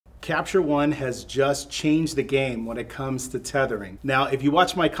Capture One has just changed the game when it comes to tethering. Now, if you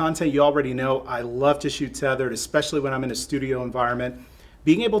watch my content, you already know I love to shoot tethered, especially when I'm in a studio environment.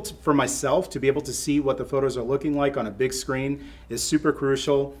 Being able to, for myself, to be able to see what the photos are looking like on a big screen is super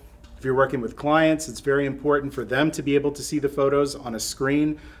crucial. If you're working with clients, it's very important for them to be able to see the photos on a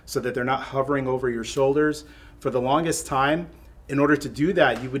screen so that they're not hovering over your shoulders. For the longest time, in order to do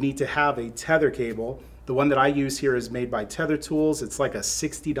that, you would need to have a tether cable. The one that I use here is made by Tether Tools. It's like a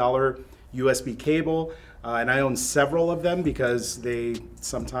 $60 USB cable, and I own several of them because they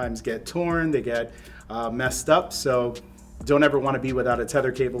sometimes get torn, they get messed up. So don't ever want to be without a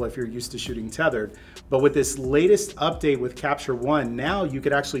tether cable if you're used to shooting tethered. But with this latest update with Capture One, now you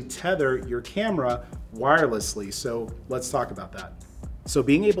could actually tether your camera wirelessly. So let's talk about that. So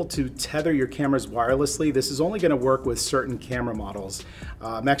being able to tether your cameras wirelessly, this is only going to work with certain camera models.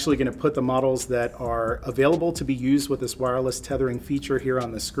 I'm actually going to put the models that are available to be used with this wireless tethering feature here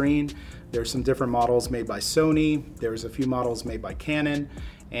on the screen. There's some different models made by Sony. There's a few models made by Canon.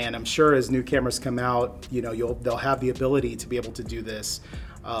 And I'm sure as new cameras come out, they'll have the ability to be able to do this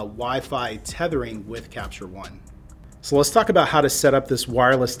Wi-Fi tethering with Capture One. So let's talk about how to set up this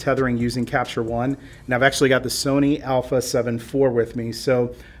wireless tethering using Capture One. And I've actually got the Sony Alpha 7 IV with me.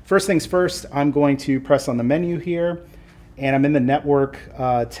 So first things first, I'm going to press on the menu here, and I'm in the network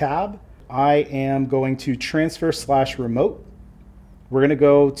tab. I am going to transfer/remote. We're gonna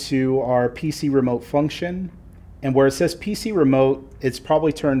go to our PC remote function. And where it says PC remote, it's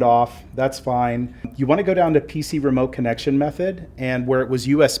probably turned off. That's fine. You want to go down to PC remote connection method, and where it was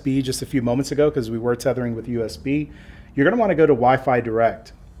USB just a few moments ago, because we were tethering with USB, you're going to want to go to Wi-Fi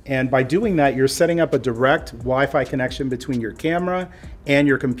direct. And by doing that, you're setting up a direct Wi-Fi connection between your camera and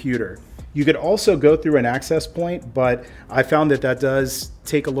your computer. You could also go through an access point, but I found that does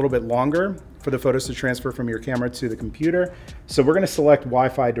take a little bit longer for the photos to transfer from your camera to the computer. So we're going to select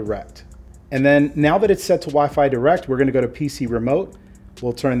Wi-Fi direct. And then now that it's set to Wi-Fi direct, we're gonna go to PC remote.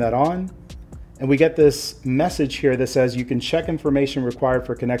 We'll turn that on. And we get this message here that says you can check information required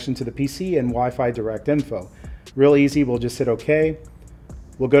for connection to the PC and Wi-Fi direct info. Real easy, we'll just hit okay.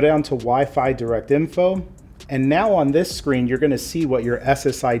 We'll go down to Wi-Fi direct info. And now on this screen, you're gonna see what your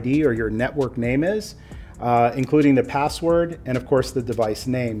SSID or your network name is, including the password and of course the device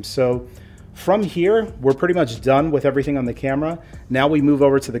name. So from here, we're pretty much done with everything on the camera. Now we move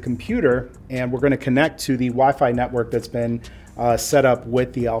over to the computer and we're going to connect to the Wi-Fi network that's been set up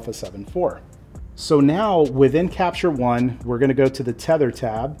with the Alpha 7 IV. So now within Capture One, we're going to go to the Tether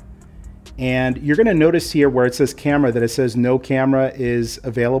tab, and you're going to notice here where it says camera that it says no camera is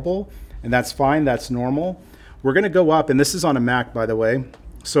available, and that's fine, that's normal. We're going to go up, and this is on a Mac by the way.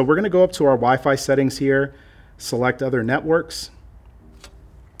 So we're going to go up to our Wi-Fi settings here, select other networks.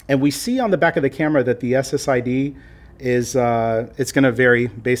 And we see on the back of the camera that the SSID is, it's going to vary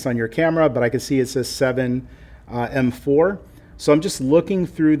based on your camera, but I can see it says 7M4. So I'm just looking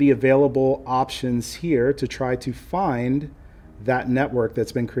through the available options here to try to find that network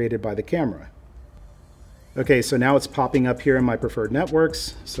that's been created by the camera. Okay, so now it's popping up here in my preferred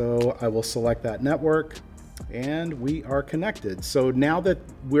networks. So I will select that network and we are connected. So now that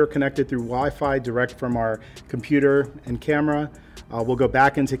we're connected through Wi-Fi direct from our computer and camera, we'll go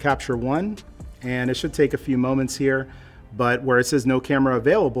back into Capture One, and it should take a few moments here, but where it says no camera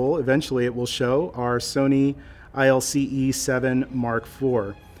available, eventually it will show our Sony ILCE7 Mark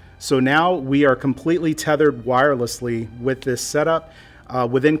IV. So now we are completely tethered wirelessly with this setup.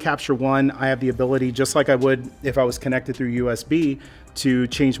 Within Capture One, I have the ability, just like I would if I was connected through USB, to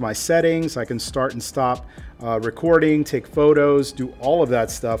change my settings. I can start and stop recording, take photos, do all of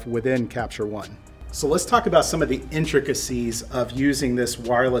that stuff within Capture One. So let's talk about some of the intricacies of using this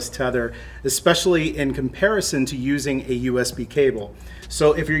wireless tether, especially in comparison to using a USB cable.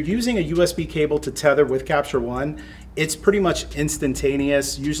 So if you're using a USB cable to tether with Capture One, it's pretty much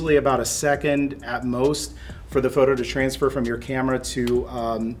instantaneous, usually about a second at most for the photo to transfer from your camera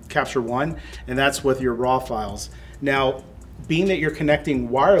to Capture One, and that's with your RAW files. Now, being that you're connecting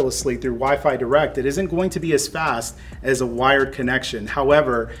wirelessly through Wi-Fi direct, it isn't going to be as fast as a wired connection.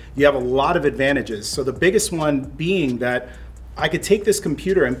 However, you have a lot of advantages. So the biggest one being that I could take this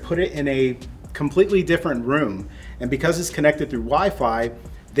computer and put it in a completely different room. And because it's connected through Wi-Fi,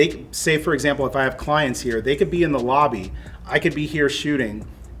 they say, for example, if I have clients here, they could be in the lobby, I could be here shooting,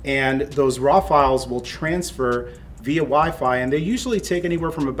 and those RAW files will transfer via Wi-Fi, and they usually take anywhere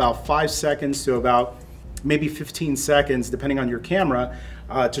from about 5 seconds to about maybe 15 seconds, depending on your camera,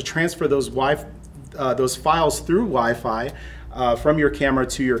 to transfer those files through Wi-Fi from your camera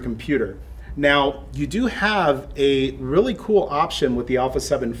to your computer. Now, you do have a really cool option with the Alpha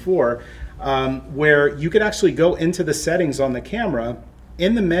 7 IV where you can actually go into the settings on the camera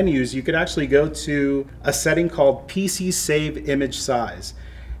in the menus, you could actually go to a setting called PC Save Image Size.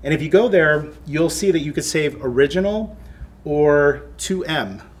 And if you go there, you'll see that you could save original or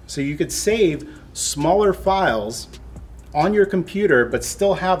 2M. So you could save smaller files on your computer, but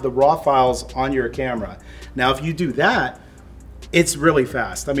still have the raw files on your camera. Now, if you do that, it's really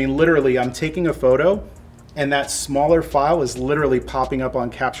fast. I mean, literally, I'm taking a photo and that smaller file is literally popping up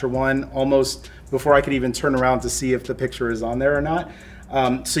on Capture One almost before I could even turn around to see if the picture is on there or not.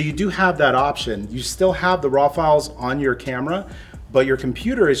 So you do have that option. You still have the raw files on your camera, but your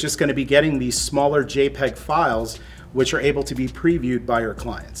computer is just going to be getting these smaller JPEG files, which are able to be previewed by your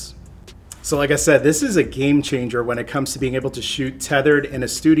clients. So like I said, this is a game changer when it comes to being able to shoot tethered in a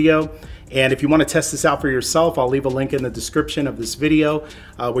studio. And if you want to test this out for yourself, I'll leave a link in the description of this video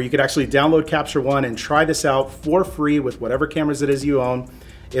where you could actually download Capture One and try this out for free with whatever cameras it is you own.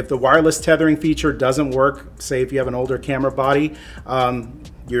 If the wireless tethering feature doesn't work, say if you have an older camera body,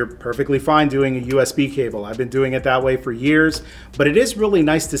 you're perfectly fine doing a USB cable. I've been doing it that way for years, but it is really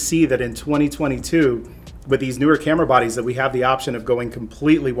nice to see that in 2022, with these newer camera bodies, that we have the option of going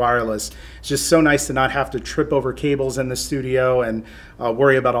completely wireless. It's just so nice to not have to trip over cables in the studio and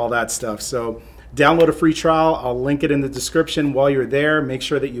worry about all that stuff. So download a free trial. I'll link it in the description. While you're there, make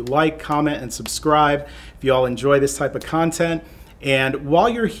sure that you like, comment, and subscribe if you all enjoy this type of content. And while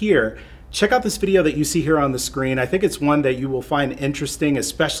you're here, check out this video that you see here on the screen. I think it's one that you will find interesting,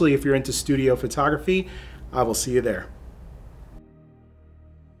 especially if you're into studio photography. I will see you there.